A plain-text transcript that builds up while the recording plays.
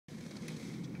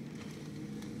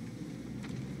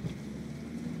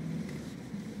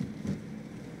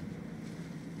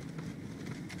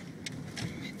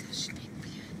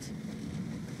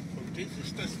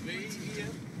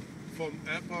from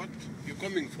airport, you're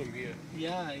coming from here.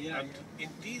 Yeah, yeah. And in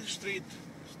this street,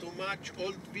 too much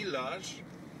old villas.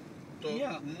 So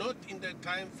Yeah. not in the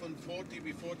time from 40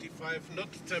 to 45,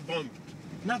 not bombed.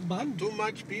 Not bombed? Too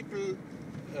much people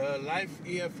live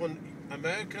here from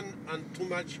American and too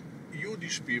much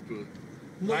Jewish people.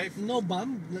 No, live, no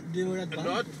bomb? They were not bombed?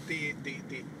 not the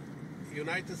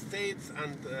United States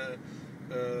and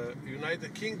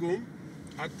United Kingdom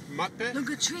hat Mappe.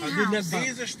 Look at tree and house.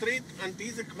 Diese street and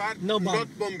diese Quart No bomb. not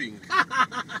bombing.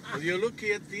 And you look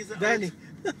at these. Danny,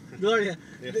 Gloria,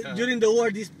 Yeah. during the war,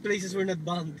 these places were not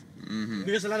bombed. Mm-hmm.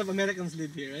 Because a lot of Americans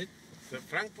live here, right? The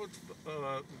Frankfurt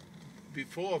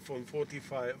before from 40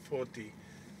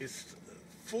 is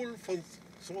full from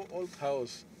so old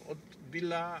house, old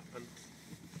villa, and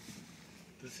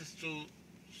this is to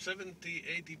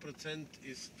 70-80%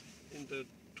 is in the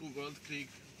two World Krieg.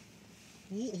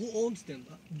 Who owns them?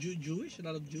 Jewish? A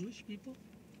lot of Jewish people?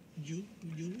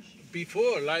 Jewish?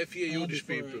 Before life here, Jewish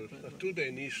before, people. right.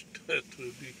 Today, not to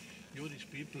be Jewish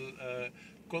people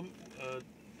come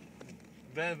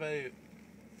very, very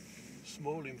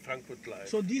small in Frankfurt life.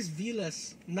 So these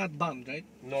villas not bombed, right?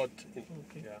 Not in,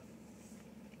 Okay. yeah.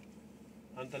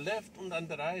 On the left and on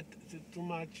the right, is it too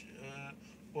much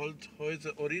old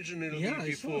Häuser originally Yeah,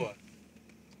 I saw. before.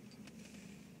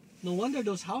 No wonder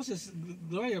those houses,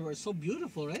 Gloria, were so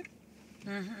beautiful, right?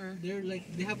 Mm-hmm. They're like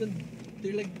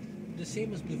the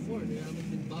same as before. They haven't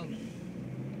been bombed.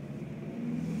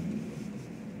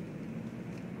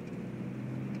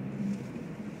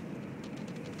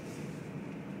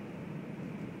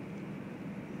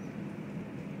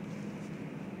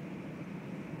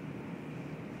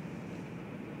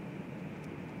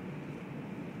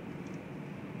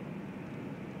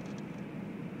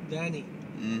 Danny,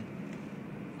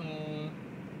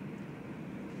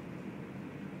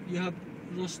 you have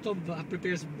Rostov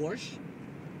prepares borscht.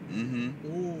 Mm-hmm.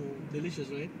 Oh, delicious,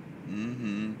 right?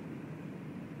 Mm-hmm.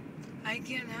 I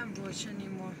can't have borscht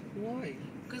anymore Why?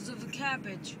 because of the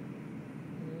cabbage. Oh.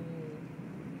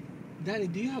 Danny,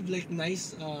 do you have like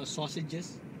nice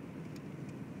sausages?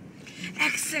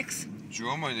 X6.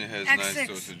 Germany has X6. nice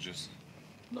sausages.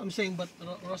 No, I'm saying, but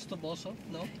Rostov also?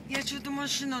 No? Я чую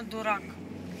машину, дурак.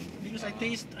 Because I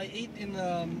ate in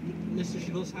Mr.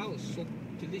 Shigel's house. So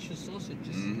delicious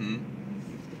sausages. Mm-hmm.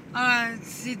 А,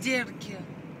 сидерки.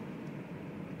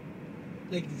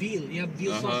 Like veal. You have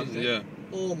veal Uh-huh, sausage, right? yeah.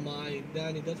 Oh my,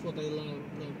 Danny, that's what I love.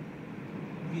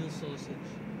 Veal sausage.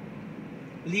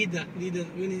 Lida,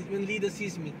 when Lida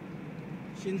sees me,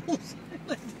 she knows I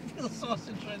like the veal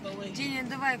sausage right away. Деня,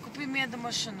 давай, купи мне эту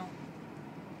машину.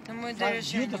 На мой день That's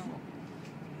рождения. beautiful.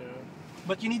 Yeah.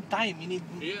 But you need time. You need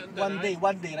Yeah, one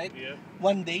day, right? Yeah.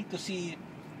 One day to see.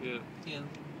 Yeah. Yeah.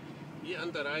 Here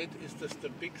on the right is das the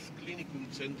big Klinikum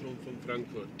Zentrum von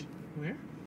Frankfurt. Where?